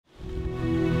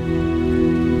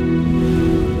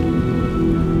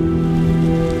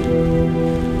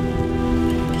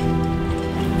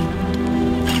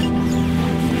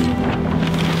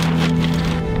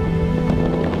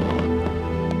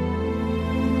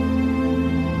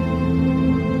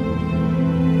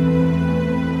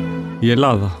Η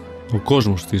Ελλάδα, ο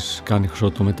κόσμος της κάνει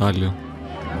χρυσό το μετάλλιο.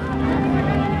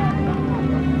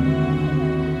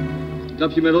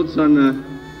 Κάποιοι με ρώτησαν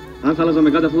αν θα άλλαζα με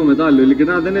κάτι αυτό το μετάλλιο.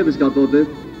 Ειλικρινά δεν έβρισκα τότε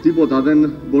τίποτα,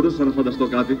 δεν μπορούσα να φανταστώ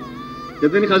κάτι.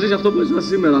 Γιατί δεν είχα ζήσει αυτό που έζησα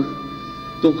σήμερα.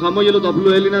 Το χαμόγελο του απλού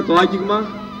Έλληνα, το άγγιγμα,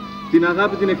 την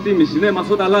αγάπη, την εκτίμηση. Ναι, με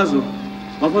αυτό τα αλλάζω.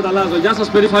 Με αυτό τα αλλάζω. Γεια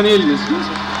σας, περήφανοι Έλληνες.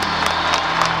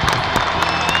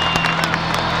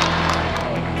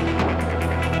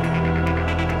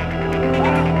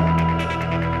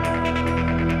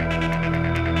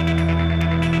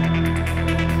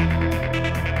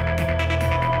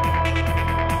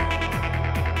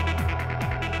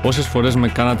 Όσες φορές με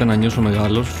κάνατε να νιώσω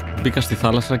μεγάλος, μπήκα στη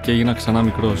θάλασσα και έγινα ξανά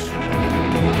μικρός.